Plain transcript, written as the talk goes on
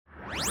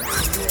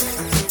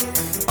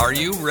Are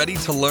you ready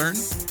to learn?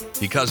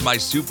 Because my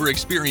super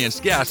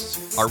experienced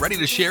guests are ready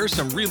to share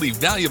some really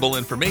valuable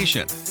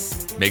information.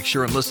 Make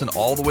sure and listen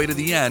all the way to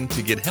the end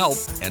to get help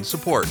and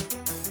support.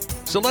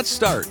 So let's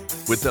start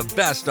with the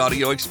best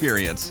audio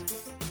experience.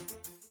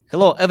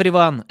 Hello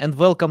everyone and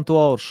welcome to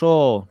our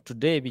show.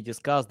 Today we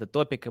discuss the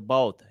topic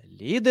about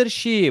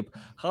leadership,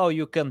 how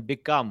you can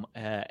become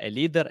a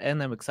leader,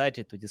 and I'm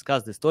excited to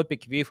discuss this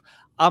topic with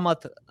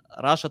Ahmad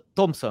Rashad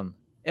Thompson.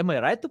 Am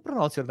I right to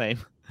pronounce your name?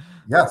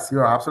 Yes, you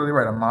are absolutely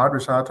right. Ahmad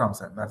Rashad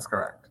Thompson. That's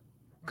correct.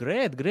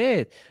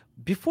 Great.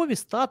 Before we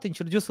start,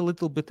 introduce a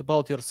little bit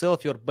about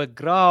yourself, your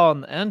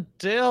background, and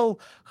tell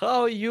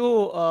how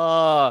you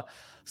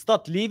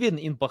start living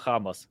in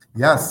Bahamas.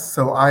 Yes,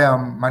 so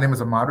my name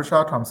is Ahmad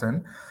Rashad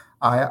Thompson.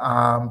 I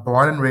am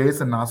born and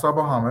raised in Nassau,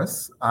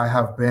 Bahamas. I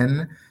have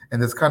been in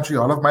this country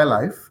all of my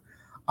life.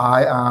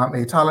 I am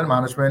a talent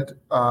management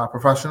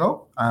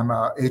professional. I'm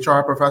a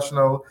HR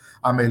professional.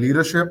 I'm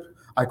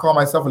I call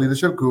myself a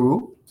leadership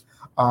guru.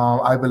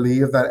 I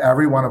believe that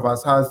every one of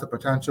us has the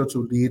potential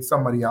to lead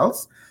somebody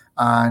else,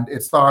 and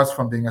it starts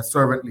from being a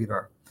servant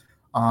leader.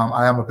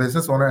 I am a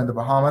business owner in the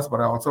Bahamas, but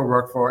I also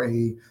work for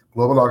a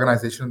global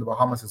organization in the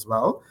Bahamas as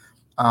well.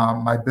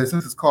 My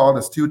business is called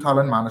Astute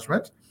Talent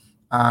Management.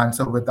 And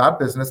so with that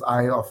business,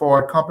 I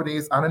afford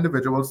companies and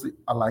individuals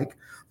alike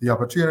the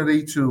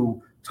opportunity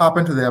to tap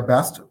into their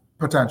best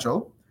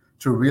potential,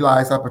 to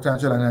realize that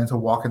potential, and then to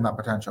walk in that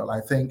potential.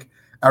 I think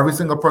every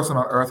single person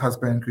on earth has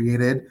been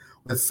created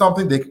with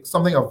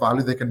something of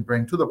value they can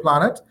bring to the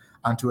planet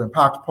and to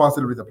impact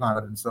positively the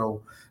planet. And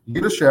so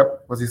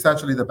leadership was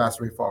essentially the best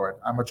way forward.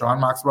 I'm a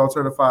John Maxwell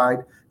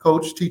certified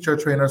coach, teacher,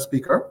 trainer,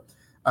 speaker.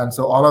 And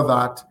so all of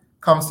that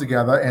comes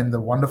together in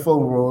the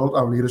wonderful world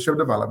of leadership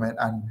development.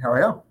 And here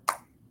I am.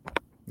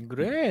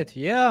 Great.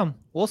 Yeah.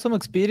 Awesome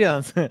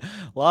experience.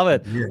 Love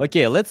it. Yeah.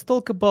 Okay. Let's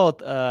talk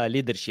about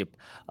leadership.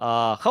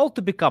 How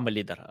to become a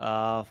leader.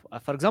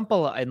 For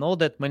example, I know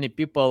that many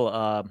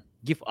people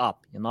give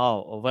up,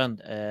 when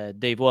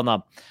they want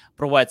to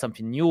provide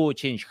something new,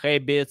 change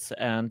habits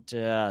and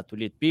to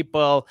lead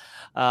people.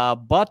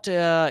 But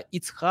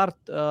it's hard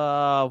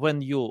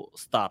when you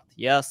start.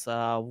 Yes.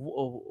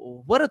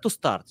 Where to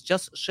start?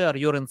 Just share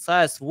your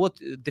insights. What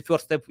the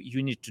first step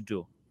you need to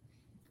do?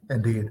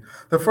 Indeed.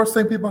 The first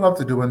thing people have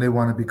to do when they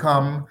want to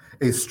become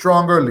a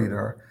stronger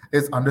leader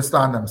is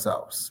understand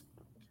themselves.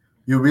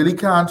 You really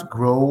can't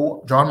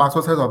grow, John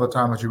Maxwell says all the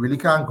time, that you really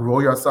can't grow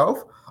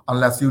yourself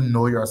unless you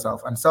know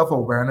yourself. And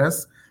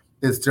self-awareness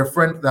is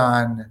different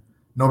than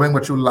knowing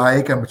what you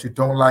like and what you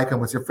don't like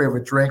and what's your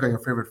favorite drink or your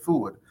favorite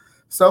food.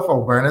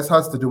 Self-awareness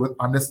has to do with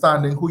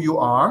understanding who you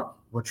are,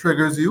 what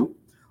triggers you,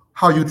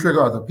 how you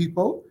trigger other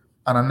people,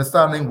 and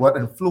understanding what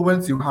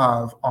influence you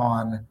have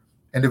on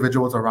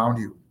individuals around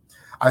you.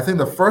 I think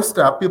the first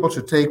step people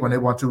should take when they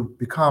want to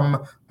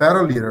become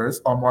better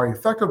leaders or more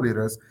effective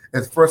leaders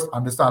is first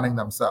understanding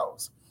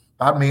themselves.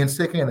 That means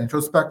taking an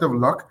introspective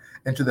look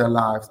into their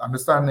lives,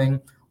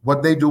 understanding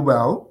what they do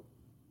well,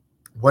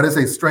 what is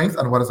a strength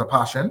and what is a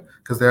passion,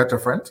 because they're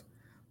different.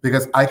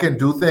 Because I can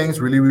do things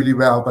really, really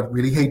well, but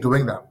really hate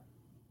doing them.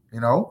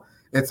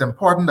 It's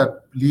important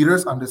that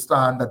leaders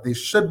understand that they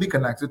should be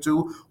connected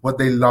to what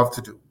they love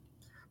to do.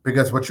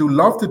 Because what you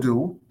love to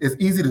do is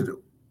easy to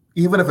do,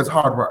 even if it's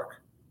hard work.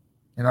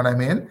 You know what I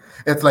mean?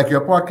 It's like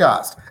your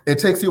podcast. It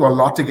takes you a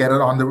lot to get it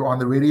on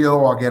the radio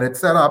or get it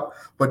set up,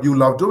 but you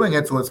love doing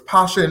it, so it's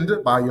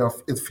fueled by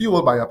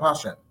your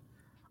passion,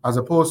 as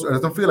opposed to it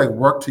doesn't feel like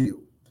work to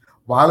you.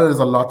 While it is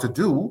a lot to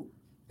do,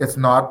 it's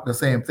not the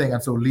same thing.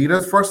 And so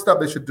leaders, first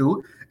step they should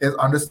do is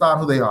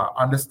understand who they are,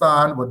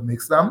 understand what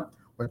makes them,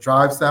 what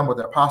drives them, what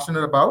they're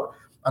passionate about,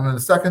 and then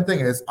the second thing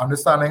is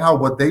understanding how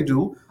what they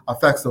do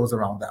affects those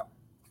around them.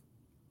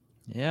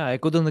 Yeah, I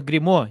couldn't agree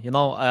more.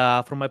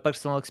 From my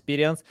personal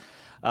experience,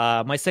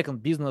 my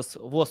second business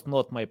was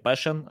not my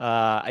passion.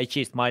 I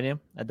chased money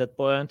at that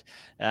point,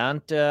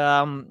 and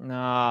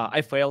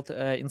I failed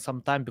in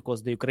some time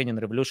because the Ukrainian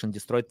revolution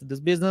destroyed this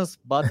business.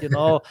 But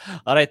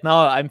right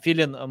now I'm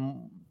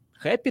feeling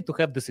happy to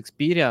have this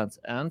experience,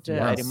 and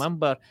Yes. I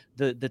remember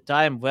the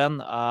time when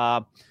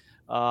I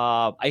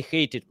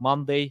hated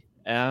Monday,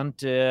 and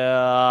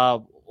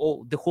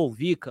the whole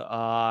week.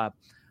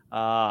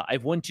 I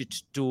wanted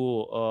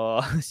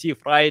to see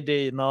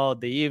Friday,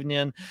 the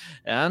evening.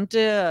 And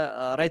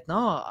right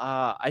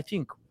now, I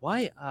think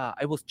why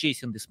I was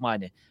chasing this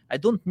money. I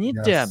don't need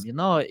Yes. them.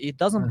 It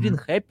doesn't bring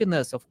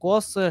happiness. Of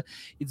course,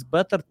 it's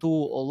better to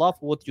love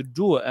what you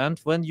do. And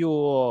when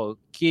you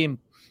came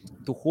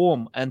to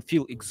home and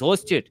feel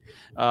exhausted,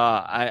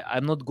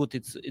 I'm not good.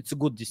 It's a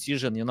good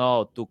decision,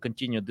 to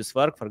continue this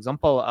work. For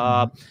example,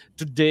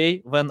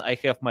 today when I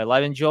have my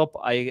living job,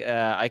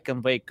 I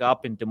can wake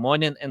up in the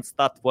morning and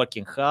start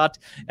working hard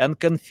and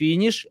can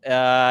finish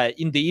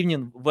in the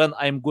evening when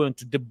I'm going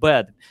to the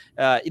bed.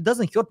 It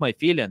doesn't hurt my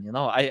feeling,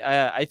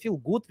 I feel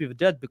good with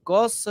that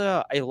because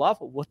I love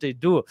what I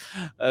do.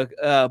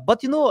 But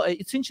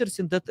it's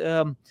interesting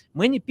that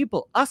many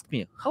people ask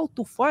me how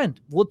to find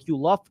what you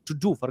love to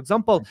do. For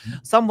example, example,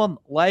 someone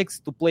likes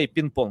to play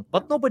ping pong,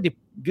 but nobody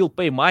will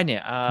pay money,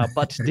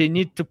 but they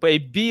need to pay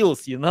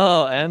bills,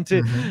 and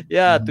to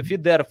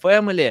feed their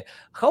family.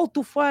 How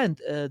to find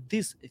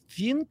this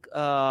thing,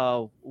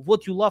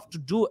 what you love to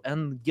do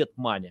and get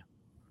money?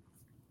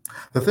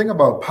 The thing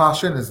about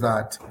passion is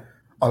that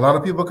a lot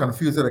of people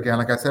confuse it again,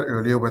 like I said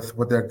earlier, with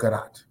what they're good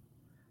at.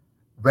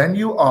 When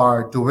you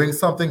are doing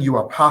something you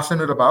are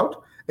passionate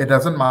about, it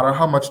doesn't matter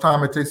how much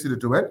time it takes you to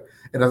do it.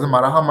 It doesn't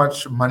matter how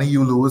much money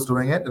you lose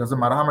doing it. It doesn't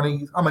matter how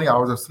many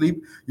hours of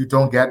sleep you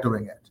don't get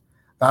doing it.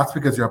 That's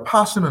because you're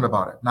passionate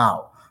about it.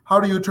 Now, how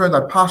do you turn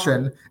that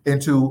passion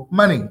into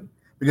money?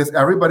 Because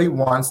everybody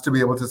wants to be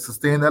able to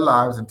sustain their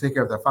lives and take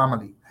care of their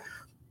family.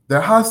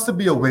 There has to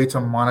be a way to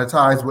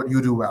monetize what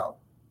you do well.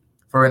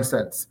 For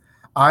instance,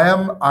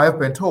 I've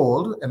been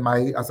told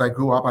as I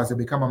grew up, as I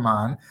become a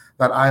man,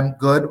 that I'm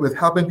good with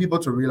helping people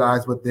to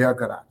realize what they're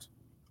good at.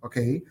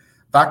 Okay?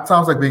 That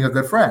sounds like being a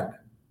good friend.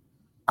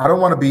 I don't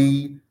want to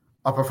be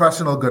a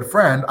professional good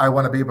friend. I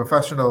want to be a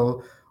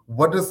professional.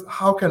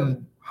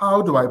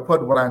 How do I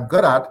put what I'm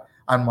good at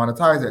and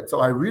monetize it? So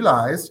I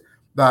realized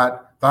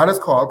that is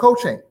called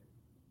coaching.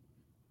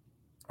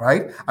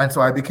 Right? And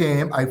so I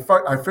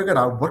figured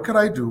out what could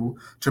I do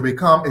to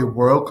become a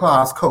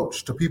world-class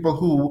coach to people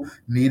who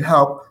need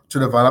help to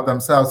develop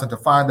themselves and to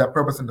find their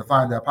purpose and to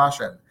find their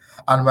passion.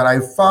 And when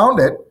I found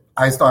it,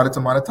 I started to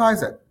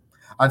monetize it.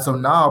 And so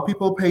now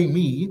people pay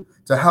me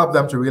to help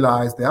them to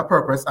realize their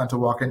purpose and to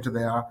walk into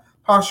their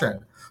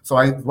passion.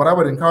 So what I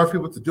would encourage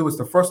people to do is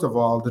to, first of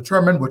all,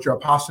 determine what you're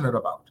passionate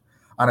about.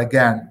 And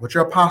again, what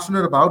you're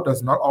passionate about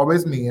does not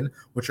always mean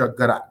what you're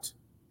good at.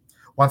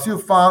 Once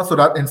you've found, so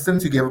that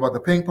instance you gave about the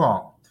ping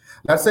pong,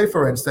 let's say,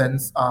 for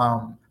instance,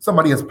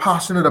 somebody is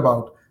passionate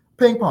about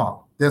ping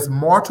pong. There's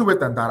more to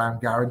it than that, I'm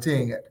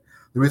guaranteeing it.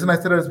 The reason I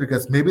said it is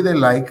because maybe they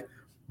like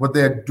what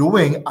they're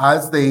doing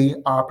as they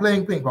are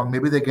playing ping pong.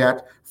 Maybe they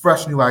get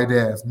fresh new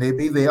ideas.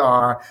 Maybe they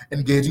are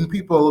engaging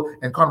people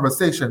in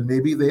conversation.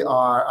 Maybe they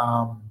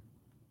are,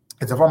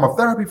 it's a form of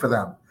therapy for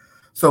them.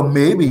 So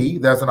maybe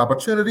there's an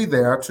opportunity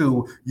there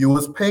to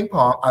use ping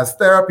pong as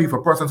therapy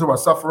for persons who are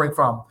suffering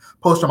from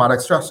post-traumatic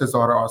stress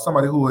disorder, or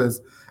somebody who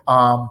is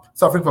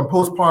suffering from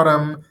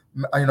postpartum,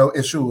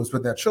 issues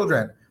with their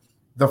children.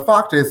 The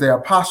fact is they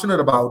are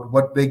passionate about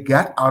what they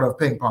get out of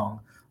ping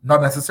pong,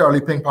 not necessarily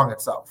ping pong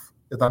itself,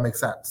 if that makes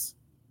sense.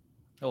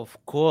 Of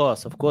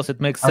course, it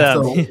makes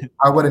sense. So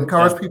I would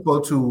encourage people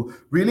to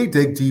really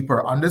dig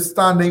deeper,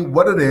 understanding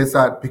what it is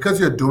that, because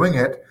you're doing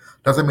it,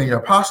 doesn't mean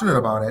you're passionate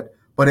about it.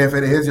 But if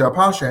it is your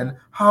passion,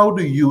 how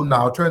do you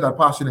now turn that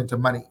passion into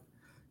money?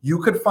 You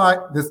could find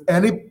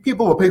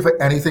people will pay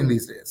for anything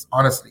these days,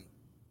 honestly,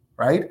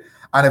 right?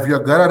 And if you're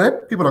good at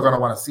it, people are going to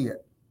want to see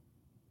it.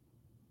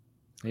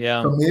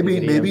 Yeah. So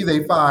maybe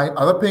they find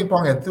other ping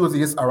pong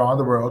enthusiasts around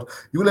the world.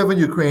 You live in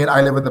Ukraine,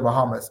 I live in the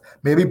Bahamas.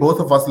 Maybe both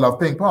of us love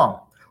ping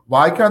pong.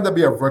 Why can't there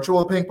be a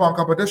virtual ping pong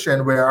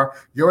competition where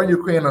you're in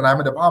Ukraine and I'm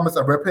in the Bahamas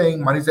and we're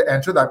paying money to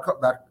enter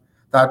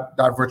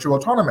that virtual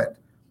tournament?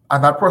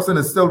 And that person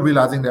is still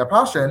realizing their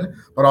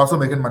passion, but also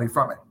making money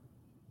from it.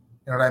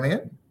 You know what I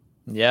mean?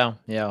 Yeah,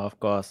 of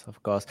course.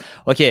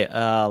 Okay,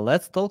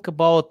 let's talk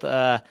about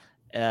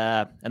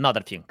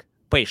another thing,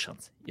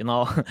 patience.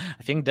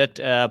 I think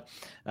that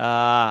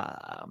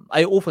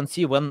I often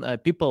see when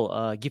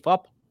people give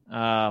up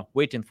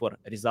waiting for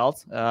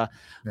results,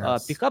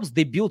 perhaps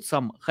they build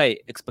some high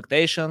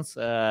expectations.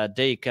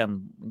 They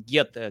can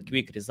get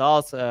quick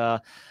results.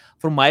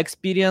 From my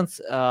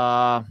experience,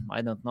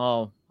 I don't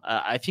know.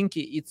 I think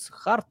it's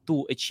hard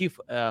to achieve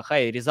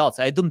high results.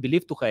 I don't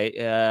believe to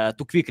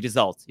quick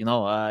results.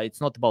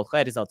 It's not about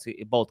high results,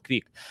 it's about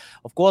quick.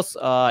 Of course,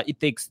 it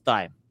takes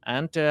time.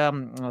 And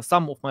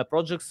some of my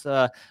projects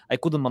I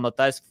couldn't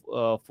monetize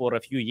for a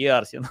few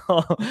years,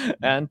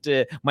 and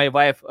my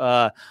wife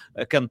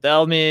can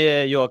tell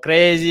me, you're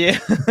crazy,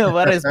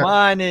 where is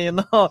money,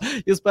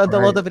 you spend a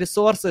lot of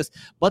resources.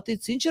 But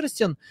it's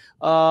interesting,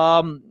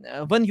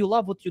 when you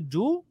love what you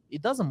do,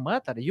 it doesn't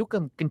matter. You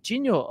can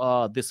continue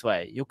this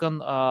way. You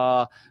can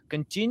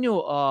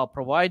continue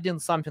providing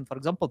something. For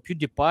example,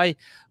 PewDiePie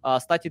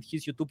started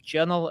his YouTube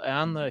channel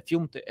and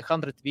filmed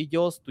 100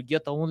 videos to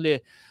get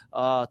only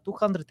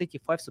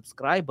 285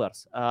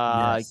 subscribers.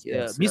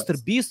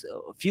 Mr. Beast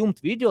filmed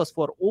videos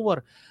for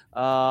over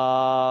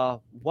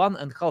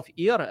 1.5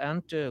 years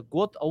and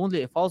got only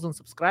 1,000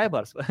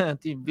 subscribers. And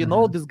we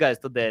know these guys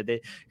today.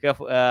 They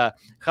have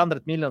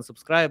 100 million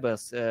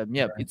subscribers.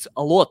 It's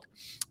a lot.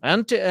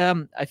 And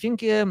I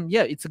think,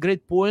 it's a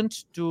great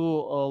point to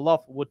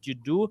love what you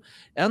do.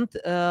 And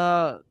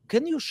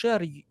can you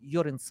share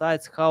your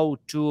insights how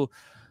to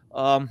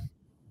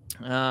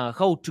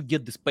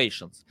get this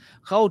patience,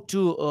 how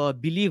to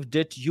believe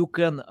that you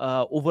can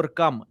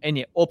overcome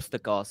any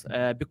obstacles,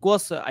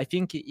 because I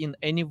think in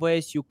any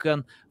ways you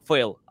can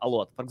fail a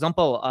lot. For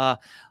example,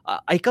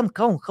 I can't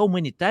count how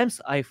many times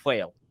I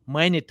fail.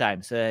 Many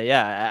times.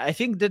 I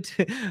think that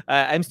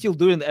I'm still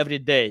doing every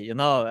day,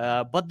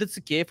 but that's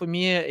okay for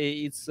me.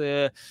 It's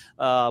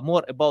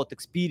more about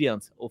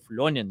experience of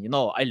learning.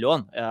 I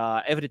learn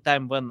every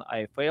time when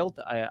I failed,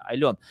 I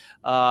learn.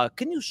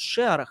 Can you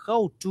share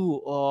how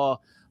to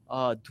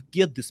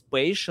get this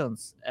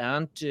patience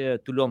and to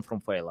learn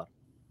from failure?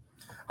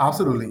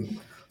 Absolutely.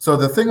 So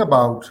the thing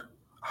about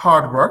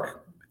hard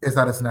work is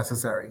that it's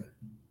necessary.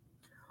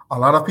 A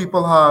lot of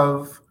people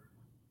have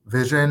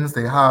visions,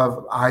 they have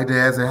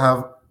ideas, they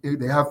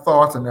have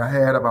thoughts in their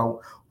head about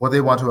what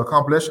they want to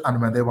accomplish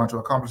and when they want to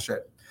accomplish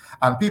it.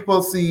 And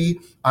people see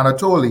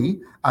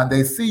Anatoly and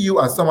they see you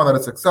as someone that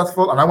is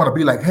successful and I want to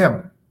be like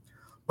him.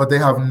 But they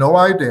have no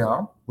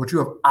idea what you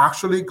have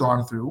actually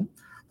gone through,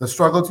 the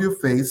struggles you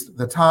faced,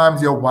 the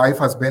times your wife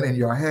has been in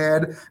your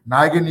head,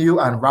 nagging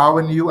you and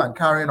rowing you and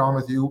carrying on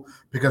with you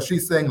because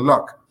she's saying,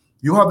 look,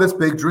 you have this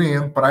big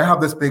dream, but I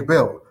have this big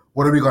bill.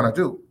 What are we going to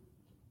do?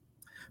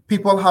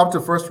 People have to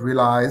first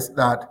realize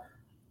that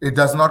it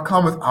does not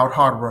come without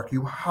hard work.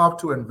 You have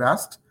to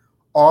invest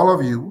all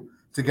of you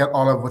to get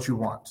all of what you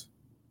want.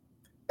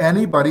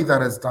 Anybody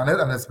that has done it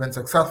and has been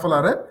successful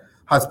at it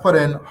has put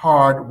in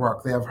hard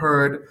work. They have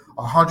heard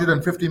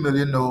 150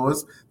 million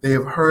no's. They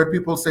have heard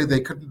people say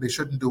they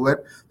shouldn't do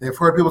it. They've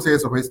heard people say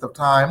it's a waste of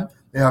time.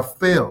 They have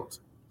failed.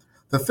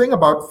 The thing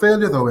about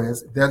failure, though,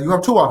 is that you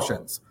have two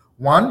options.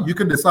 One, you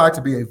can decide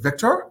to be a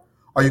victor,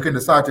 or you can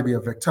decide to be a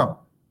victim.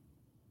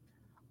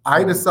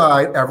 I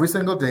decide every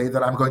single day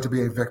that I'm going to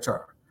be a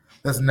victor.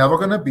 There's never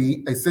going to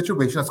be a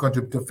situation that's going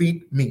to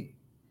defeat me.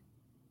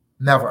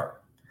 Never.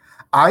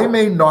 I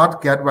may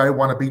not get where I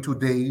want to be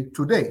today,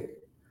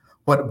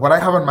 but what I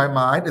have in my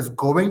mind is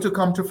going to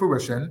come to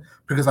fruition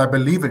because I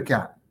believe it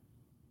can.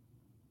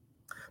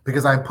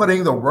 Because I'm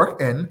putting the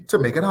work in to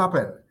make it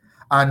happen.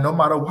 And no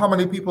matter how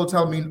many people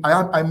tell me,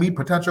 I meet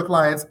potential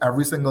clients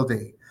every single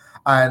day.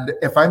 And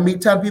if I meet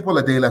 10 people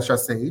a day, let's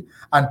just say,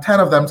 and 10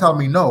 of them tell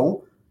me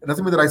no, it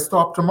doesn't mean that I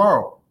stop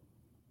tomorrow.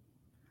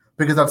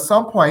 Because at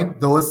some point,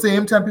 those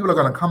same 10 people are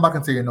going to come back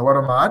and say, you know what,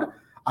 Ahmad,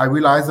 I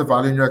realize the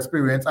value in your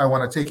experience. I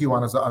want to take you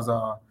on as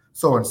a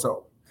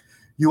so-and-so.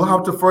 You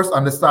have to first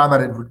understand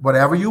that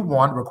whatever you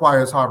want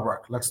requires hard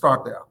work. Let's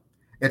start there.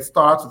 It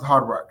starts with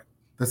hard work.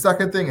 The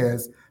second thing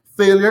is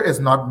failure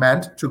is not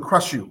meant to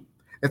crush you.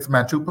 It's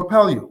meant to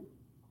propel you.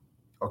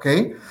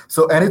 Okay?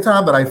 So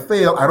anytime that I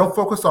fail, I don't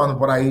focus on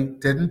what I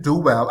didn't do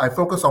well. I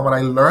focus on what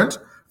I learned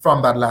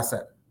from that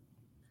lesson.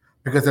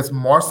 Because it's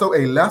more so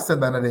a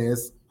lesson than it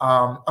is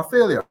a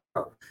failure.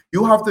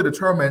 You have to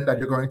determine that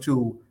you're going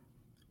to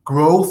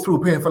grow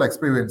through painful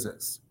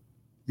experiences.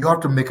 You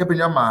have to make up in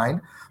your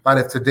mind that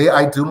if today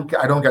I don't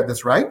get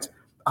this right,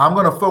 I'm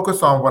going to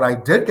focus on what I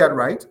did get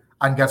right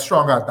and get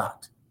stronger at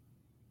that.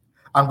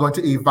 I'm going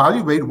to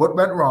evaluate what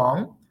went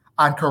wrong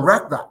and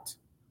correct that,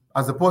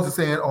 as opposed to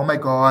saying, oh my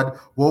God,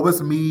 woe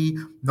is me,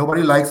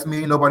 nobody likes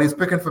me, nobody's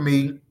picking for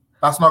me.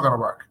 That's not going to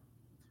work.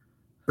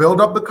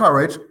 Build up the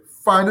courage,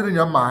 find it in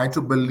your mind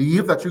to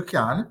believe that you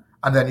can,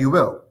 and then you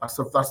will. That's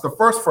the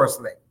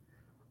first thing.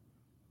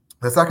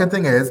 The second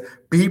thing is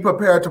be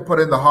prepared to put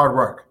in the hard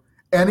work.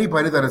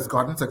 Anybody that has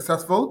gotten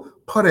successful,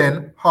 put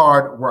in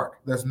hard work.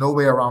 There's no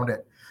way around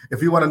it.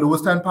 If you want to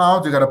lose 10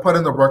 pounds, you got to put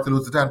in the work to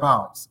lose the 10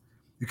 pounds.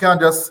 You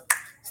can't just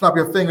snap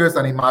your fingers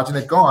and imagine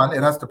it gone.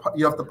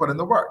 You have to put in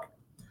the work.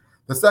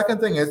 The second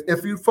thing is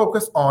if you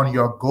focus on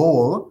your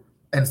goal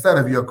instead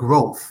of your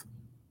growth,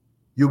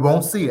 you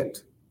won't see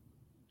it.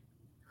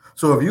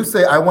 So if you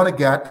say, I want to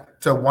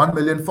get to 1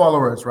 million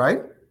followers,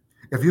 right?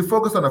 If you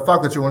focus on the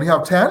fact that you only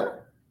have 10,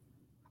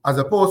 as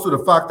opposed to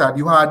the fact that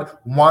you had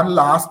 1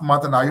 last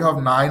month and now you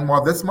have 9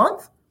 more this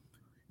month,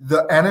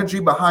 the energy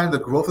behind the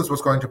growth is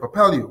what's going to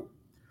propel you.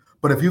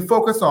 But if you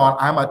focus on,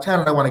 I'm at 10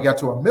 and I want to get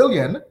to 1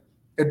 million,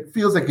 it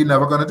feels like you're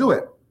never going to do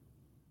it.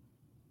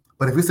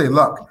 But if you say,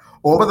 look,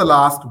 over the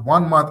last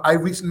 1 month, I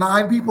reached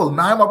 9 people,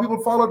 9 more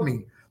people followed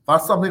me.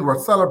 That's something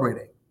worth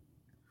celebrating.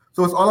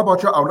 So it's all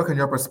about your outlook and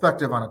your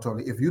perspective,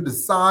 Anatoly. If you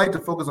decide to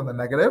focus on the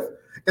negative,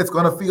 it's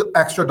going to feel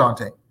extra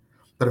daunting.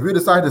 But if you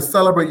decide to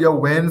celebrate your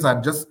wins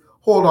and just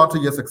hold on to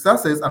your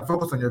successes and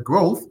focus on your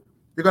growth,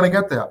 you're going to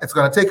get there. It's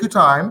going to take you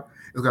time.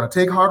 It's going to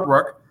take hard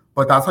work,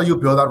 but that's how you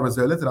build that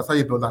resilience and that's how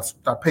you build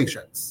that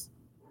patience.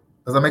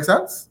 Does that make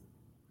sense?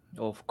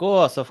 Of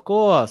course. I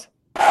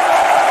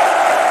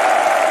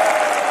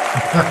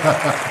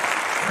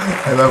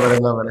love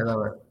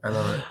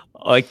it.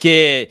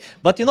 Okay,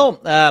 but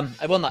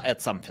I want to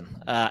add something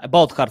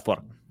about hard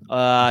work.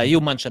 You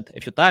mentioned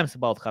a few times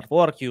about hard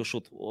work. You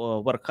should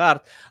work hard.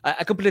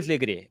 I completely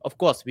agree. Of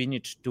course, we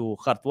need to do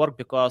hard work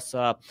because,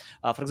 for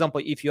example,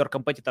 if your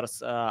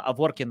competitors are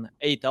working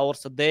 8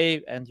 hours a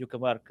day and you can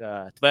work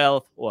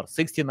 12 or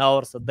 16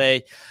 hours a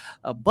day.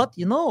 But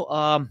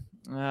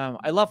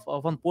I love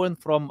one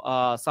point from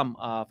some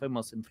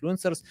famous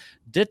influencers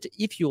that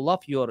if you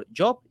love your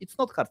job, it's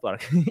not hard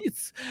work.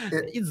 it's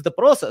the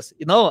process.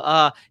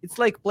 It's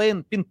like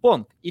playing ping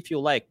pong. If you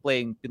like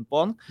playing ping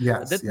pong,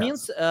 that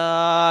means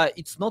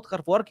it's not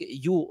hard work.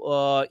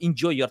 You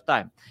enjoy your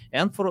time.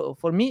 And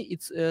for me,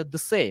 it's the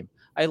same.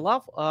 I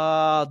love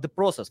the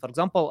process. For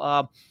example,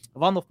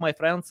 one of my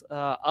friends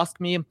asked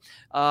me,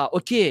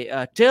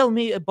 okay, tell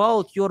me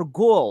about your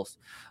goals.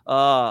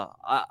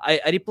 I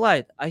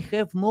replied, I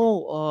have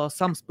no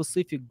some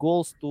specific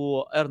goals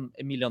to earn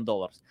 $1 million.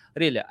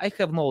 Really, I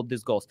have no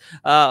these goals.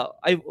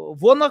 I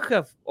wanna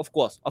have, of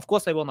course,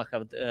 I wanna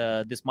have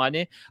this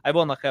money. I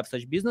wanna have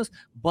such business,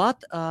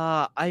 but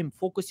I'm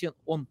focusing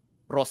on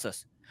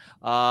process.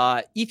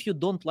 If you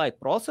don't like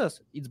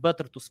process, it's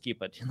better to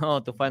skip it,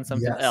 to find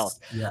something else.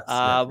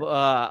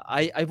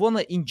 I want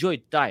to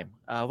enjoy time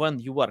when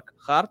you work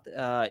hard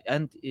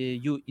and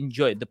you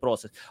enjoy the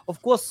process.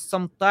 Of course,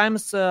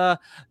 sometimes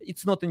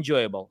it's not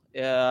enjoyable.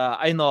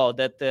 I know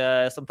that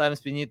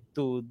sometimes we need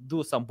to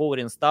do some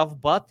boring stuff,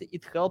 but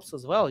it helps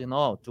as well,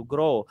 to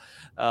grow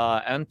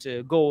and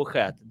go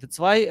ahead. That's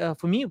why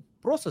for me,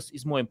 process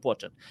is more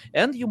important.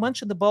 And you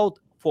mentioned about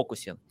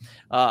focusing.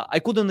 I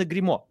couldn't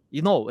agree more,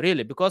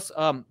 really, because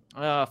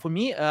for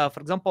me,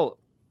 for example,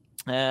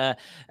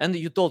 and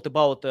you talked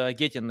about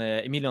getting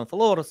 1 million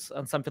followers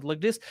and something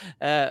like this.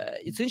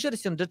 It's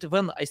interesting that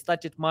when I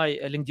started my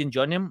LinkedIn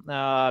journey,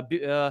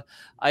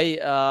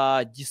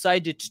 I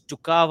decided to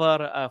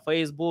cover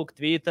Facebook,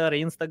 Twitter,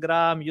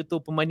 Instagram,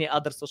 YouTube, many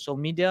other social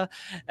media.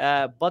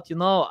 But,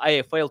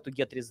 I failed to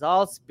get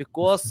results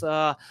because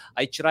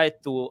I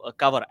tried to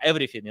cover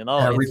everything,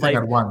 Everything it's like,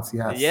 at once,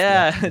 yes.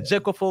 Yeah,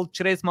 jack of all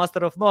trades,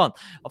 master of none.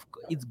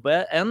 It's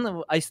bad,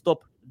 and I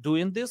stopped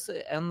doing this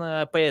and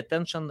pay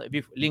attention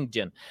with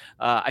LinkedIn.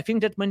 I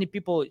think that many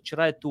people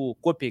try to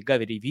copy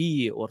Gary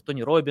Vee or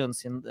Tony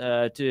Robbins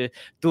to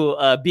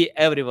be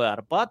everywhere.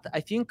 But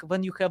I think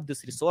when you have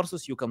these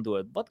resources, you can do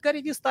it. But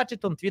Gary Vee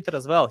started on Twitter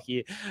as well.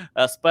 He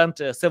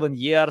spent 7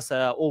 years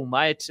all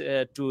night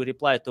to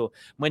reply to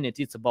many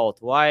tweets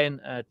about wine,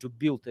 to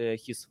build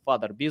his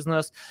father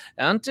business.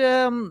 And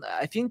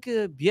I think,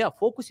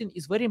 focusing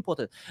is very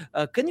important.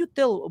 Can you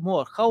tell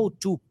more how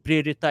to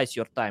prioritize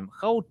your time,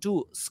 how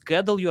to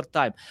schedule your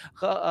time?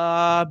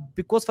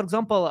 Because, for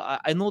example,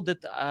 I know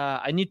that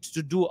I need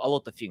to do a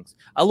lot of things,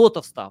 a lot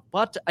of stuff,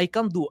 but I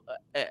can't do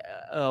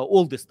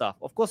all the stuff.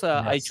 Of course,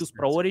 I choose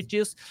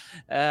priorities,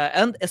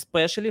 and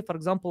especially, for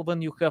example,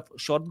 when you have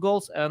short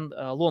goals and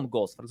long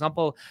goals. For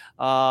example,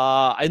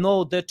 I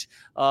know that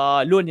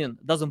learning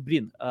doesn't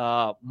bring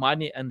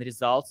money and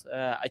results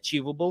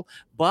achievable,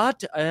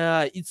 but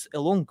it's a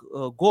long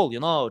goal,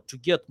 to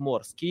get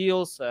more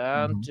skills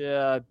and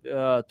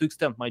to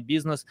extend my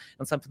business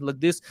and something like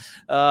this.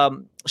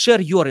 Share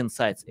your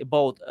insights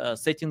about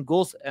setting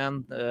goals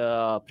and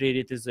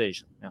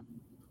prioritization. Yeah.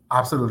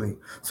 Absolutely.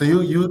 So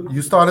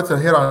you started to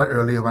hit on it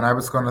earlier when I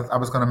was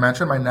gonna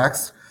mention my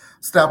next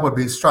step would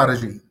be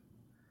strategy.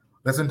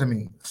 Listen to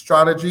me.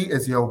 Strategy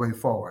is your way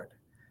forward.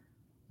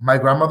 My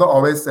grandmother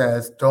always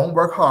says, "Don't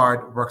work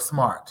hard, work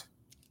smart."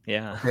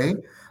 Yeah. Okay.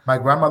 My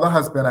grandmother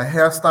has been a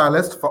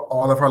hairstylist for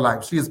all of her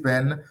life. She's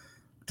been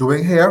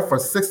doing hair for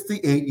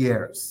 68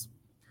 years.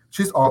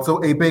 She's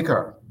also a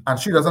baker, and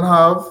she doesn't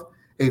have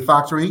a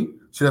factory.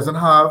 She doesn't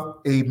have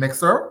a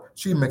mixer.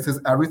 She mixes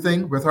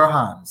everything with her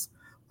hands,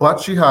 but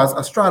she has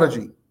a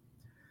strategy.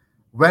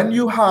 When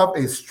you have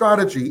a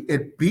strategy,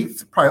 it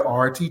beats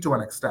priority to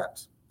an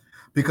extent,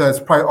 because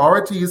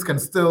priorities can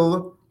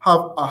still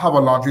have a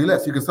laundry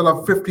list. You can still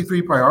have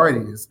 53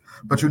 priorities,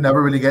 but you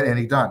never really get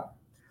any done.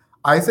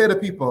 I say to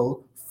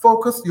people,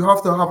 focus. You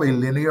have to have a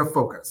linear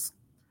focus.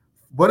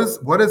 What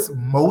is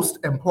most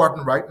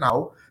important right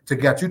now to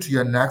get you to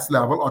your next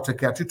level or to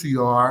get you to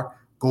your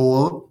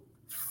goal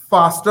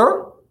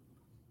faster,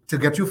 to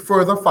get you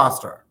further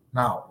faster?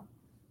 Now,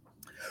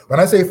 when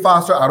I say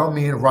faster, I don't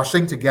mean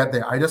rushing to get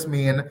there. I just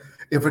mean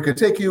if it could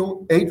take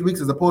you 8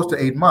 weeks as opposed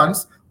to 8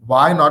 months,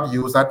 why not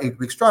use that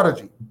 8-week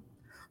strategy?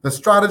 The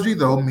strategy,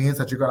 though, means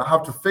that you're going to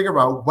have to figure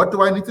out, what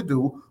do I need to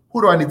do?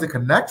 Who do I need to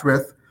connect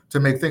with to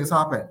make things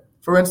happen?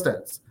 For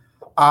instance,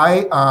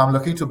 I am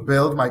looking to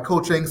build my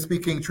coaching,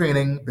 speaking,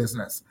 training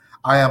business.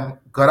 I am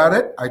good at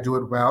it. I do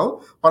it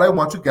well, but I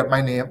want to get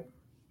my name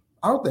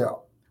out there.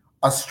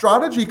 A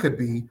strategy could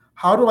be,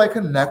 how do I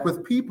connect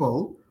with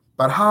people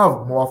that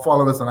have more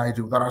followers than I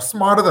do, that are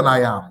smarter than I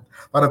am,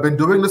 that have been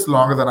doing this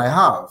longer than I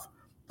have?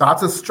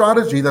 That's a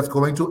strategy that's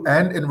going to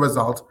end in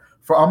result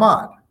for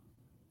Ahmad,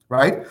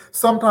 right?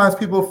 Sometimes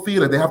people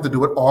feel that they have to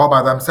do it all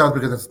by themselves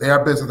because it's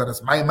their business and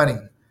it's my money.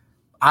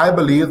 I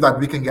believe that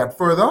we can get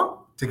further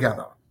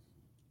together.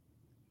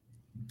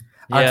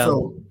 Yeah. And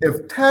so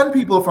if 10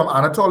 people from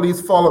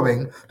Anatoly's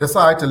following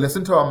decide to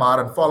listen to Ahmad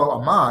and follow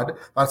Ahmad,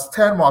 that's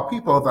 10 more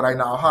people that I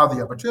now have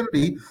the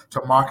opportunity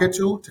to market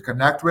to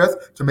connect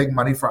with, to make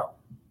money from.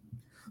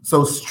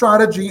 So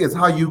strategy is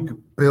how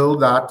you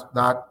build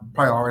that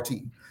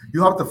priority.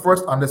 You have to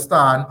first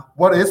understand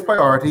what is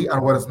priority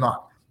and what is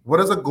not. What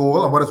is a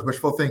goal and what is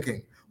wishful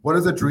thinking? What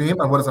is a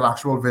dream and what is an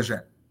actual vision?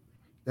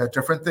 They're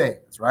different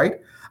things, right?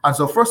 And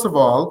so first of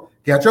all,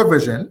 get your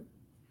vision,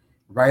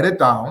 write it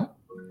down,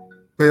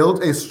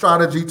 build a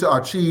strategy to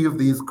achieve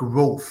these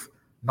growth,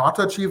 not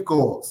to achieve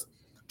goals,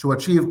 to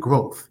achieve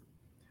growth.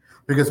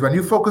 Because when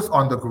you focus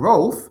on the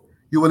growth,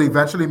 you will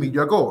eventually meet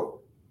your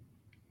goal.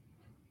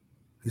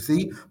 You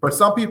see? But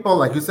some people,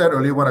 like you said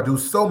earlier, want to do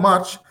so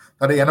much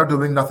that they end up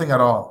doing nothing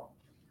at all.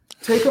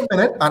 Take a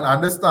minute and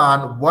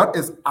understand what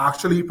is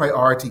actually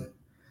priority.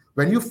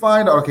 When you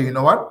find, okay, you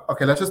know what?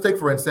 Okay, let's just take,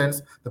 for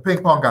instance, the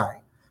ping pong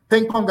guy.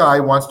 Ping pong guy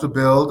wants to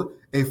build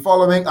a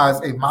following as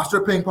a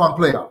master ping pong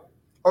player.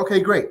 Okay,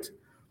 great.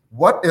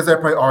 What is their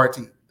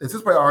priority? Is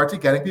this priority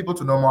getting people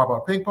to know more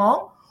about ping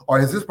pong? Or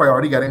is this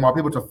priority getting more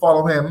people to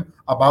follow him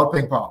about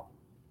ping pong?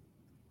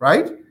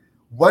 Right?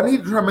 When he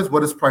determines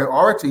what is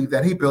priority,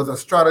 then he builds a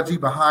strategy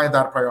behind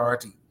that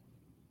priority.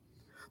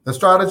 The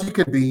strategy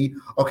could be,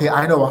 okay,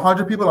 I know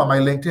 100 people on my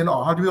LinkedIn or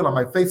 100 people on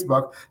my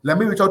Facebook. Let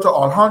me reach out to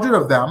all 100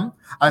 of them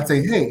and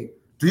say, hey,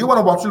 do you want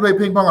to watch me play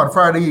ping pong on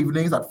Friday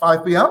evenings at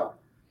 5 p.m.?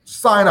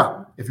 Sign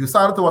up. If you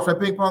sign up to watch me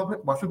play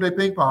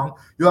ping pong,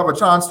 you have a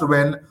chance to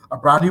win a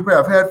brand new pair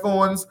of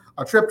headphones,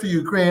 a trip to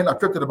Ukraine, a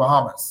trip to the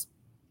Bahamas.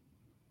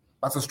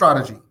 That's a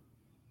strategy,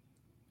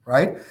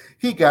 right?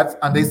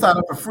 And they sign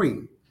up for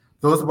free.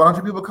 Those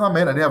 100 people come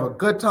in and they have a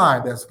good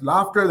time. There's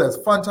laughter, there's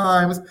fun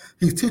times.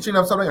 He's teaching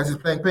them something as he's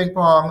playing ping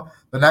pong.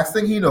 The next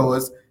thing he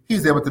knows,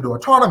 he's able to do a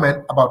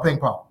tournament about ping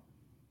pong.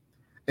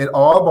 It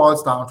all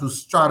boils down to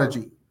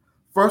strategy.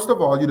 First of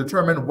all, you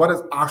determine what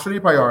is actually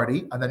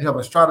priority, and then you have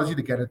a strategy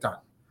to get it done.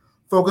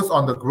 Focus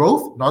on the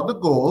growth, not the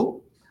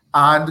goal,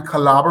 and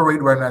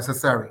collaborate where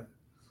necessary.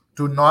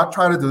 Do not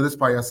try to do this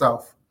by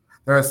yourself.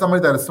 There is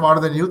somebody that is smarter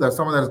than you, there's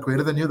someone that is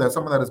greater than you, there's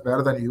someone that is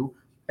better than you.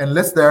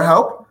 Enlist their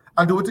help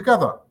and do it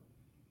together.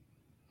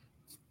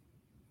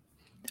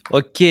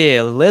 Okay,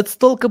 let's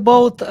talk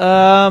about,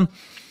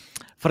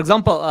 for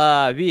example,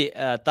 we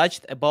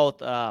touched about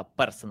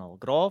personal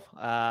growth,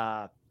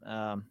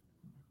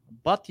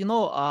 but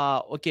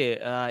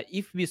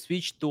if we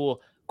switch to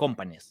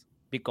companies,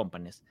 big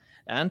companies,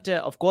 and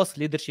of course,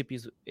 leadership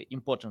is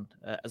important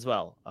as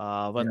well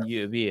when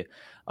we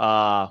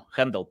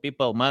handle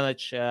people,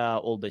 manage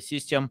all the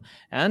system,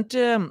 and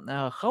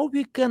how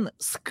we can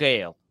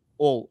scale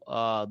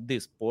all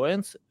these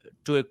points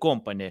to a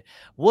company.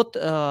 What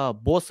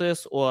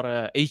bosses or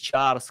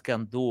HRs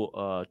can do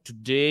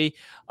today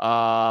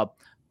to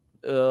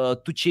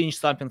change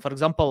something? For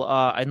example,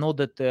 I know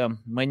that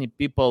many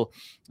people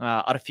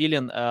are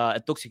feeling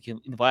a toxic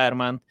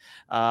environment,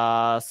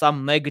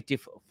 some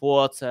negative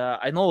thoughts.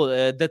 I know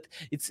that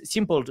it's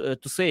simple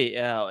to say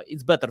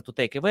it's better to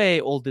take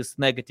away all this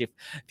negative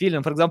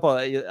feeling. For example,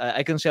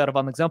 I can share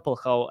one example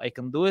how I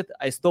can do it.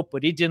 I stop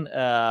reading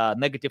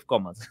negative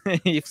comments.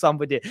 If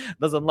somebody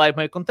doesn't like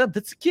my content,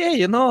 that's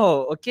okay,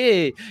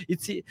 okay.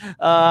 It's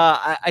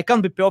I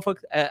can't be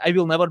perfect. I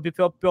will never be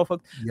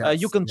perfect.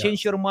 You can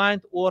change your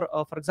mind, or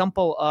for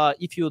example,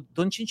 if you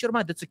don't change your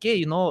mind, that's okay.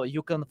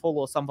 You can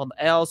follow someone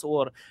else,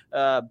 or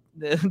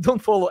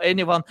don't follow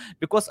anyone,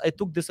 because I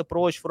took this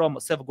approach from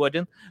Seth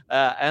Godin,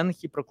 and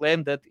he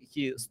proclaimed that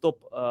he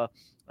stopped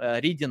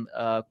reading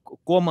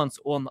comments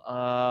on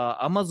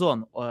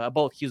Amazon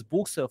about his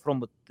books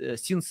from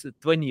since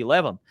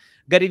 2011.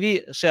 Gary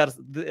Vee shares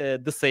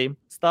the same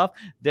stuff,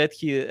 that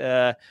he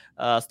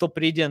stopped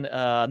reading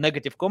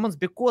negative comments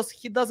because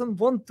he doesn't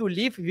want to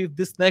live with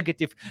this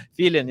negative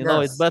feeling.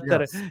 It's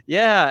better.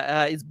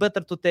 It's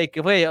better to take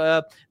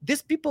away.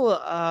 These people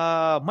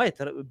might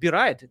be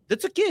right.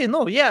 That's okay.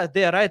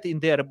 They are right in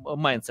their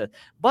mindset.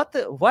 But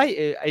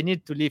why I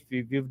need to live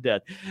with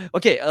that?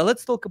 Okay,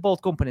 let's talk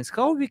about companies.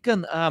 How we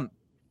can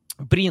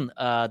bring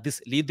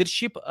this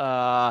leadership,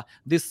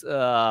 this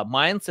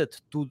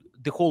mindset to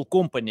the whole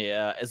company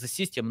as a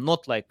system,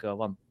 not like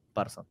one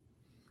person.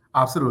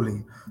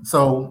 Absolutely.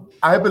 So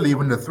I believe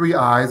in the 3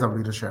 I's of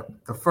leadership.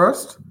 The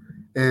first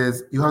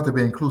is you have to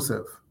be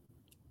inclusive.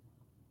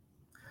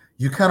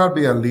 You cannot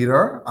be a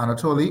leader,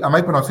 Anatoly. Am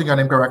I pronouncing your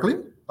name correctly?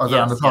 Or is it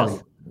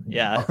Anatoly?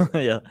 Yes. Yeah.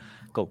 Yeah.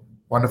 Cool.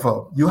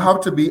 Wonderful. You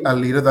have to be a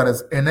leader that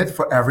is in it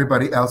for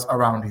everybody else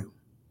around you.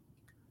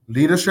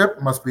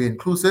 Leadership must be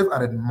inclusive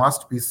and it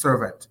must be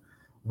servant.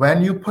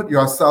 When you put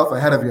yourself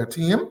ahead of your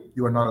team,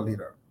 you are not a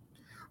leader.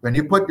 When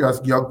you put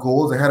your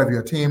goals ahead of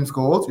your team's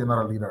goals, you're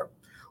not a leader.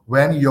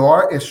 When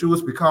your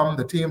issues become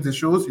the team's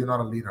issues, you're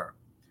not a leader.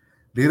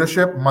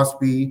 Leadership must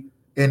be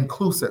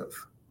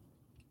inclusive.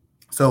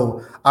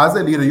 So as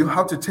a leader, you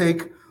have to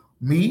take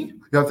me,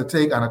 you have to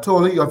take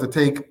Anatoly, you have to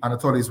take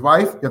Anatoly's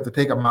wife, you have to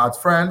take Ahmad's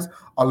friends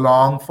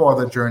along for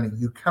the journey.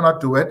 You cannot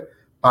do it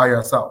by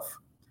yourself.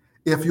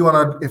 If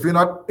you're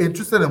not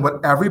interested in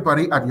what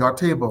everybody at your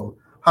table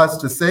has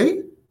to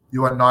say,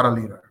 you are not a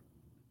leader.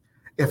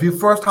 If you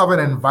first haven't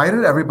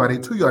invited everybody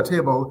to your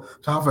table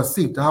to have a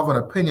seat, to have an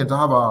opinion, to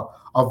have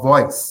a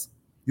voice,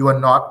 you are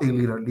not a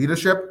leader.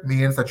 Leadership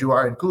means that you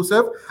are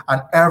inclusive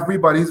and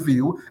everybody's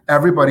view,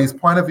 everybody's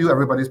point of view,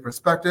 everybody's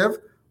perspective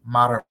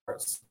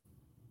matters.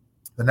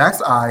 The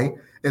next I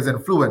is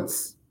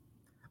influence.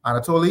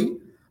 Anatoly,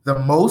 the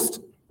most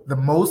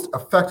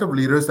effective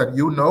leaders that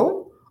you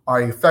know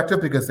are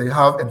effective because they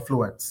have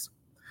influence.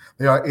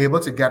 They are able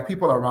to get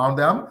people around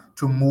them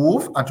to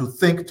move and to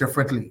think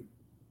differently.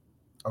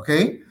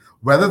 Okay?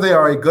 Whether they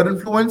are a good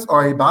influence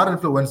or a bad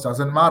influence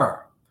doesn't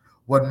matter.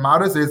 What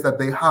matters is that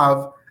they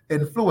have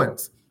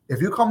influence.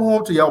 If you come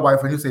home to your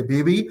wife and you say,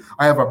 baby,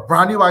 I have a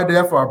brand new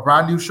idea for a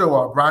brand new show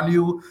or a brand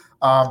new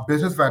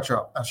business venture,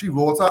 and she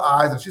rolls her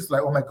eyes and she's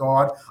like, oh my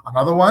God,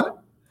 another one,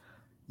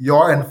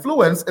 your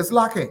influence is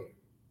lacking.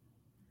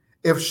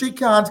 If she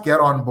can't get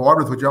on board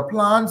with what your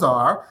plans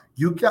are,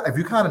 if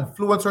you can't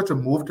influence her to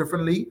move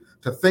differently,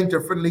 to think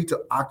differently, to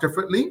act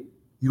differently,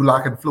 you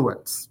lack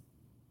influence.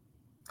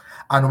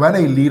 And when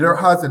a leader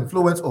has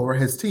influence over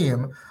his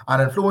team,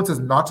 and influence is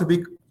not to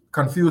be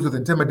confused with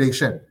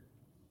intimidation.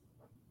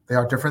 They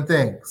are different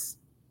things.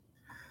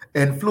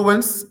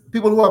 Influence,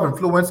 people who have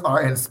influence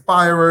are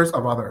inspirers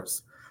of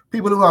others.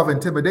 People who have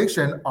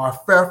intimidation are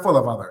fearful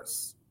of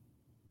others.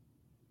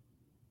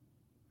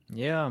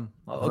 Yeah.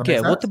 Does that Okay.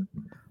 make sense?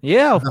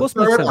 Yeah, of course.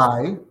 The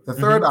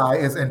third I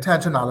is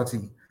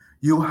intentionality.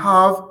 You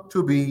have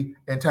to be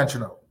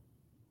intentional.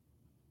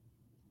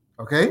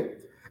 Okay?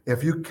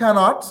 If you're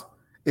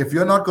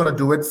not going to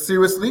do it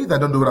seriously,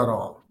 then don't do it at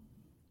all.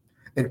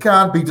 It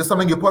can't be just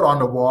something you put on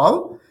the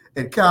wall.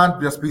 It can't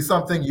just be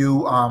something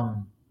you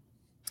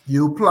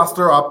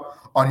plaster up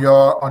on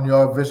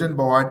your vision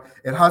board.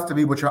 It has to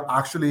be what you're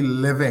actually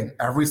living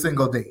every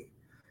single day.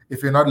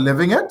 If you're not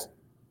living it,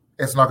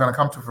 it's not going to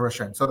come to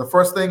fruition. So the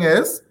first thing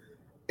is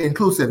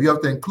inclusive. You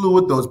have to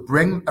include those,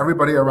 bring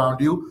everybody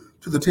around you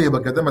to the table,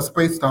 give them a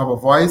space to have a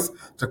voice,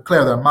 to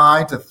clear their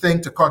mind, to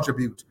think, to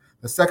contribute.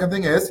 The second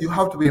thing is you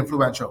have to be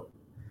influential.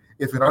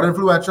 If you're not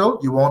influential,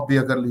 you won't be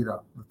a good leader.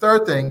 The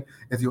third thing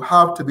is you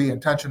have to be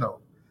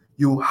intentional.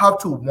 You have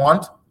to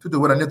want to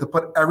do it and you have to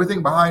put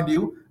everything behind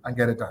you and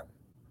get it done.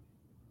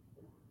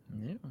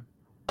 Yeah.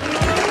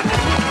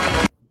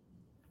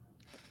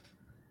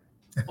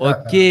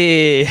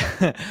 Okay.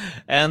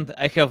 And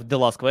I have the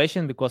last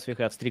question because we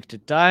have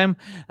stricted time.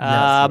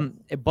 Yes.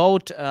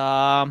 About,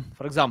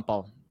 for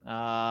example,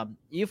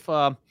 if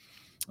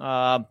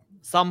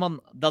someone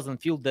doesn't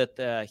feel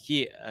that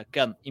he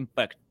can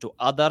impact to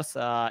others,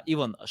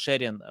 even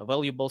sharing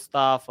valuable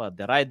stuff,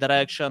 the right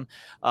direction.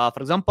 For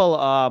example,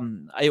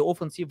 I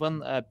often see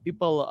when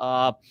people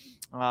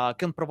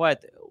can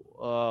provide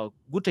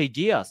good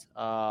ideas,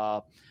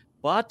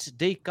 but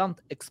they can't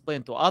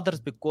explain to others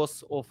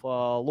because of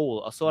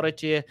low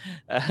authority.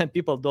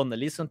 People don't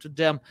listen to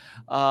them.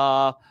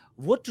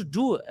 What to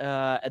do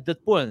at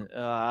that point?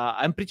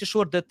 I'm pretty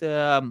sure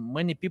that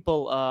many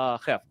people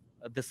have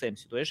the same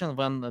situation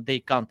when they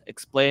can't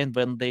explain,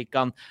 when they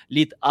can't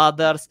lead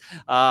others.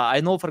 I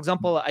know, for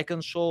example, I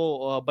can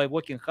show by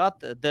working hard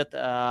that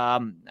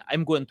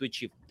I'm going to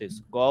achieve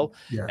this goal.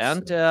 Yes.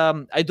 And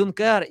I don't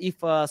care if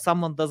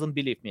someone doesn't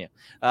believe me,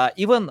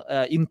 even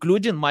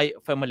including my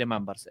family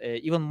members.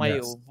 Even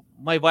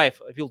my wife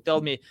will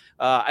tell me,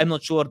 I'm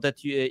not sure that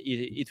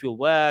it will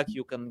work.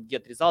 You can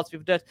get results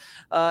with that.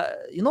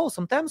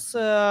 Sometimes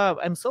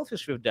I'm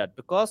selfish with that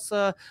because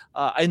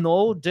I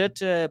know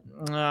that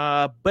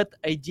bad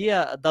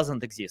idea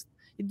doesn't exist.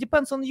 It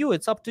depends on you.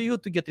 It's up to you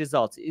to get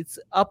results. It's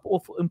up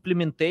of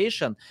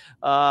implementation.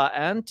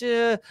 I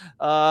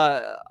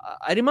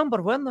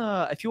remember when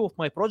a few of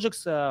my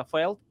projects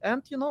failed,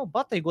 and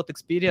but I got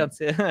experience.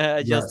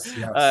 Just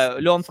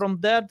learn from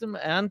that,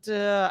 and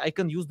I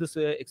can use this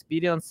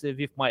experience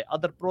with my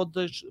other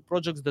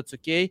projects. That's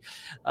okay.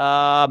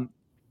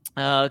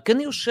 Can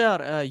you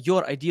share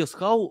your ideas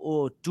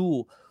how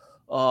to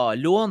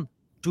learn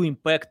to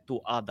impact to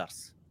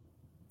others?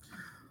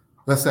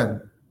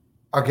 Listen,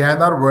 again,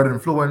 that word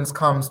influence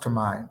comes to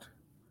mind.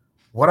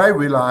 What I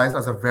realized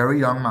as a very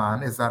young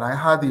man is that I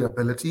had the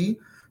ability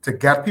to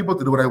get people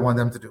to do what I want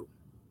them to do,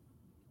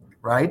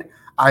 right?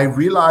 I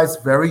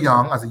realized very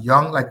young,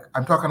 like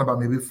I'm talking about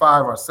maybe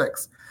 5 or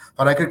 6,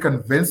 that I could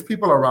convince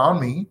people around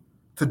me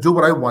to do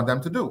what I want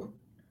them to do.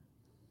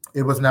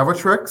 It was never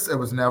tricks. It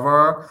was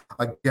never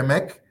a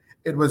gimmick.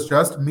 It was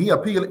just me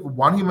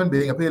one human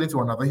being appealing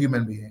to another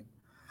human being.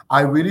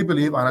 I really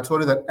believe,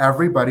 Anatoly, that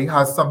everybody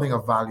has something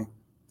of value.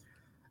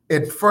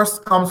 It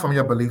first comes from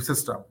your belief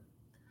system.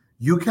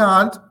 You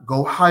can't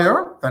go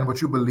higher than what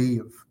you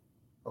believe,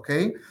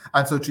 okay?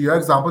 And so to your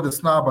example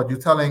just now about you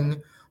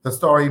telling the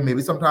story,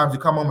 maybe sometimes you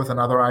come home with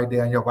another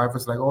idea and your wife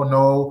is like, oh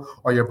no,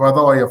 or your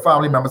brother or your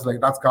family members like,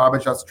 that's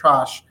garbage, that's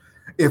trash.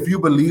 If you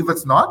believe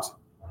it's not,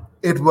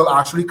 it will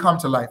actually come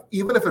to life.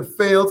 Even if it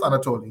fails,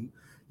 Anatoly,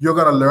 you're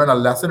going to learn a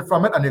lesson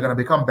from it and you're going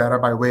to become better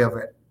by way of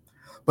it.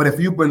 But if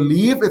you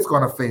believe it's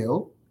going to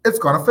fail, it's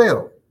going to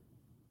fail.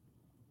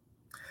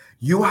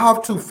 You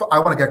have to, I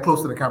want to get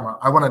close to the camera.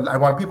 I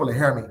want people to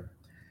hear me.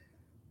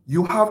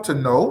 You have to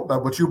know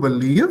that what you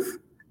believe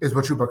is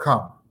what you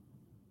become.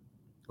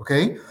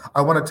 Okay?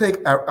 I want to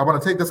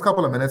take this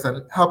couple of minutes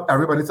and help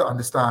everybody to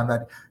understand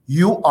that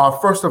you are,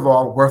 first of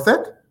all, worth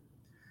it.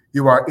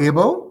 You are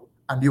able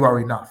and you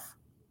are enough.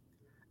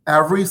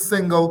 Every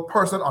single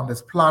person on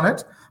this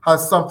planet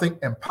has something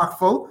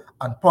impactful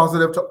and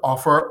positive to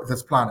offer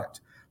this planet.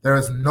 There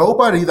is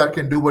nobody that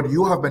can do what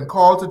you have been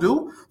called to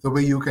do the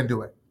way you can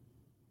do it.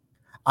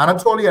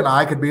 Anatoly and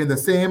I could be in the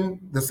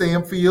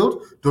same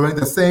field, doing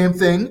the same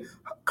thing,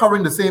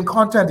 covering the same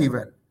content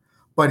even.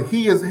 But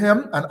he is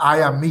him and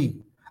I am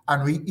me.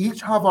 And we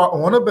each have our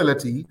own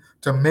ability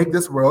to make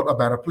this world a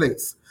better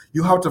place.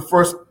 You have to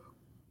first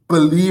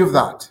Believe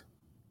that.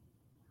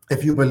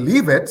 If you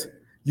believe it,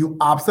 you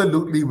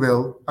absolutely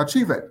will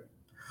achieve it.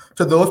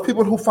 To those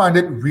people who find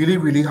it really,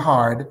 really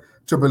hard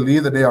to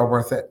believe that they are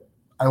worth it,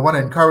 I want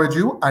to encourage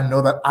you and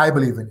know that I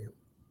believe in you.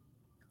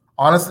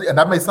 Honestly, and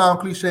that may sound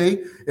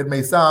cliche, it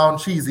may sound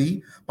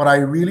cheesy, but I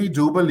really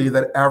do believe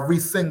that every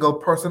single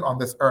person on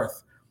this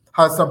earth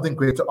has something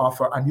great to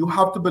offer, and you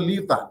have to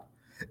believe that.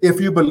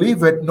 If you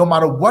believe it, no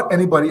matter what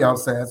anybody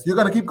else says, you're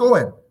going to keep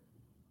going.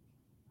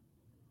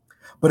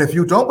 But if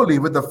you don't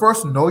believe it, the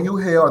first no you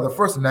hear or the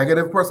first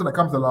negative person that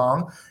comes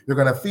along, you're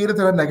going to feed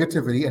into the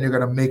negativity and you're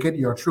going to make it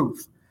your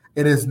truth.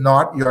 It is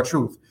not your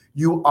truth.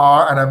 You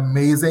are an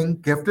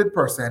amazing, gifted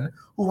person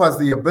who has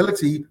the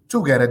ability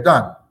to get it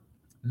done.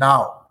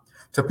 Now,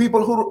 to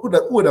people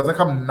who it doesn't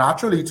come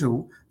naturally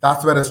to,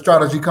 that's where the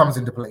strategy comes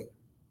into play,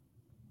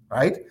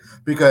 right?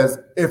 Because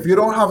if you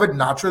don't have it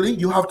naturally,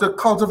 you have to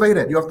cultivate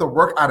it. You have to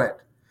work at it.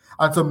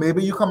 And so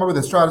maybe you come up with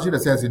a strategy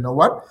that says, you know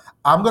what?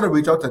 I'm going to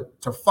reach out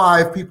to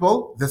 5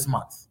 people this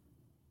month.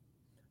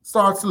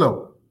 Start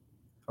slow.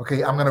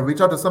 Okay, I'm going to reach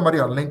out to somebody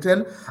on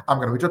LinkedIn. I'm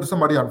going to reach out to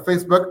somebody on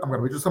Facebook. I'm going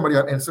to reach out to somebody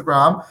on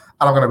Instagram.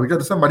 And I'm going to reach out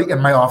to somebody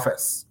in my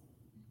office.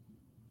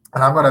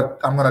 And I'm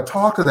going to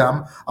talk to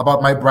them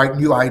about my bright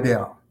new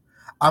idea.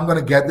 I'm going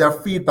to get their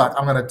feedback.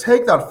 I'm going to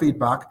take that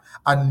feedback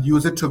and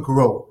use it to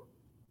grow.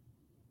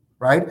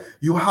 Right?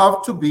 You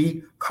have to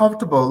be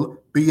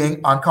comfortable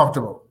being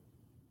uncomfortable.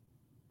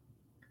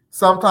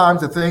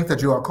 Sometimes the things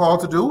that you are called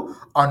to do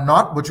are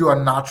not what you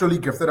are naturally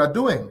gifted at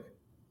doing.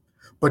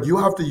 But you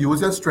have to use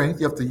your strength,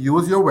 you have to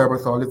use your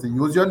wherewithal, you have to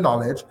use your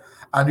knowledge,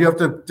 and you have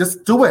to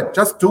just do it.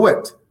 Just do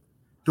it.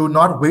 Do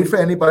not wait for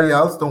anybody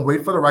else. Don't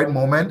wait for the right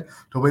moment.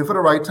 Don't wait for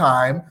the right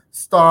time.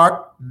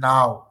 Start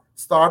now.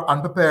 Start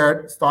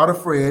unprepared. Start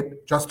afraid.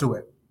 Just do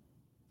it.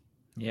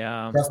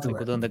 Yeah, I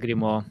couldn't agree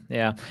more.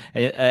 Yeah,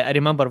 I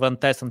remember when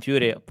Tyson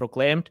Fury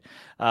proclaimed,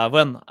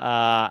 when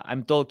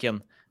I'm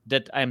talking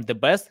that I'm the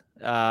best,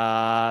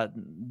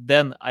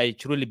 then I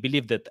truly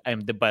believe that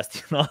I'm the best,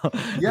 you know.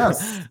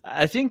 Yes.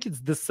 I think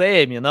it's the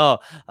same, you know.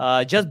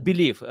 Just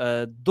believe.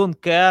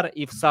 Don't care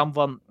if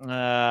someone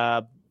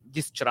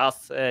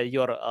distrusts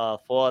your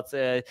thoughts,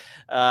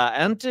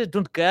 and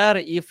don't care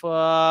if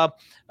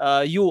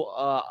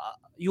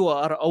you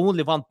are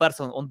only one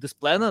person on this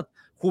planet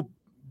who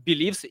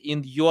believes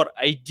in your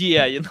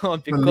idea, you know,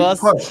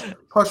 because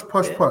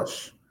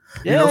push.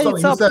 Yeah, you know,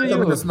 it's up to you. You said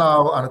something just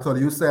now,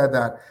 Anatoly. You said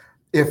that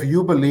if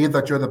you believe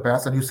that you're the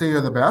best and you say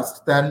you're the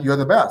best, then you're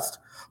the best.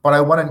 But I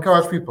want to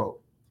encourage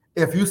people,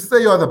 if you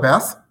say you're the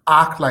best,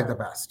 act like the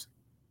best,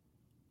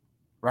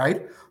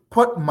 right?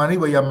 Put money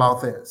where your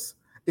mouth is.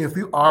 If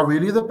you are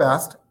really the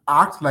best,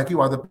 act like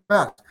you are the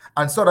best.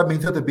 And so that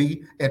means you have to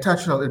be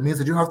intentional. It means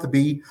that you have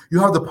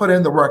to put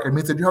in the work. It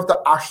means that you have to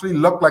actually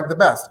look like the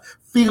best,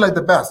 feel like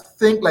the best,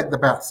 think like the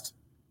best.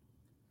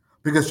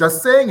 Because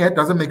just saying it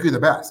doesn't make you the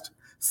best.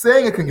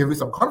 Saying it can give you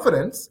some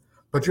confidence,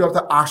 but you have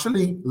to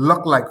actually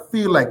look like,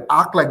 feel like,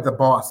 act like the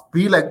boss,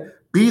 be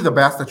the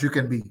best that you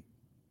can be.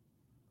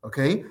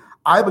 Okay?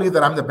 I believe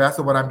that I'm the best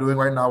at what I'm doing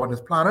right now on this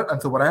planet. And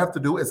so what I have to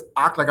do is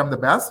act like I'm the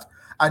best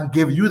and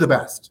give you the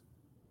best.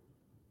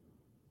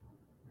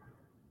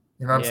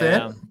 You know what I'm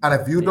saying? And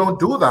if you don't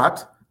do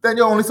that, then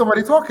you're only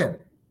somebody talking.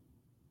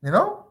 You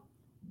know?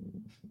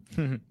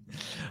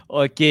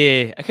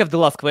 Okay, I have the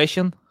last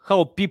question.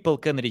 How people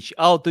can reach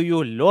out to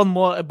you, learn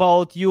more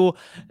about you,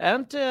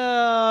 and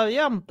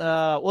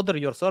order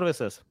your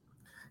services.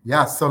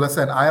 Yes. So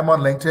listen, I am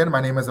on LinkedIn.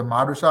 My name is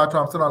Ahmad Rashad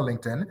Thompson on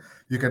LinkedIn.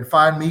 You can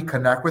find me,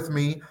 connect with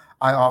me.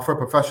 I offer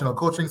professional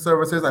coaching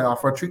services. I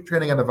offer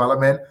training and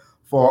development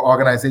for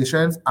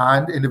organizations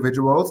and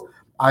individuals.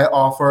 I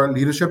offer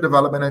leadership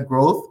development and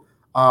growth.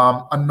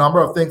 A number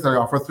of things that I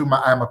offer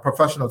I'm a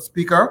professional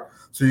speaker.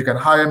 So you can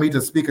hire me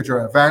to speak at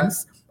your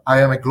events. I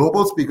am a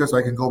global speaker, so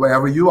I can go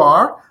wherever you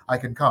are, I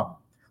can come.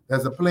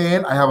 There's a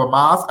plane, I have a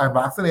mask, I'm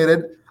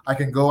vaccinated, I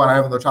can go and I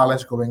have no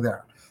challenge going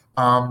there.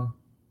 I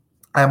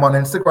am on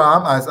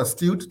Instagram as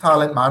Astute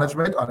Talent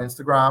Management on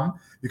Instagram.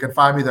 You can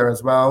find me there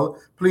as well.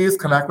 Please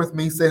connect with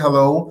me, say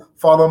hello,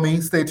 follow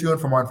me, stay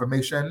tuned for more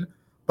information,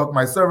 book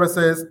my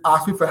services,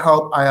 ask me for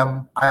help. I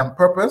am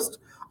purposed,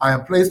 I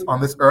am placed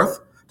on this earth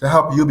to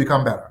help you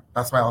become better.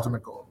 That's my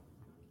ultimate goal.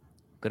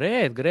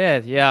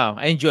 Great. Yeah,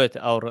 I enjoyed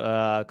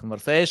our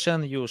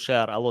conversation. You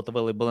share a lot of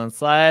valuable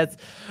insights.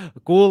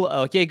 Cool.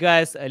 Okay,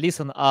 guys,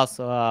 listen us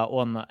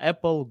on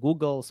Apple,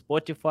 Google,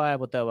 Spotify,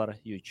 whatever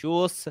you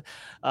choose.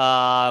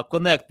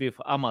 Connect with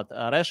Ahmad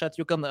Rashad.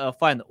 You can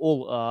find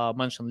all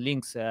mentioned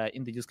links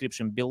in the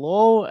description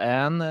below,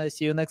 and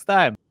see you next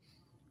time.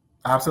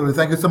 Absolutely.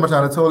 Thank you so much,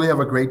 Anatoly. Have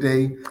a great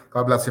day.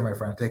 God bless you, my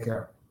friend. Take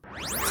care.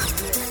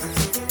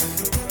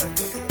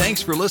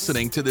 Thanks for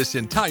listening to this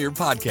entire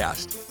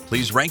podcast.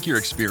 Please rank your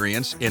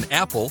experience in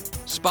Apple,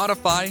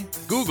 Spotify,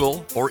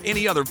 Google, or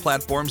any other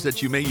platforms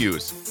that you may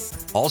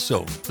use.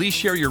 Also, please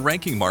share your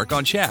ranking mark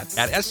on chat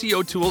at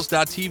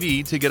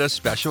SEOtools.tv to get a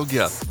special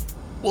gift.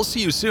 We'll see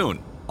you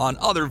soon on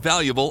other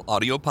valuable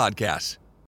audio podcasts.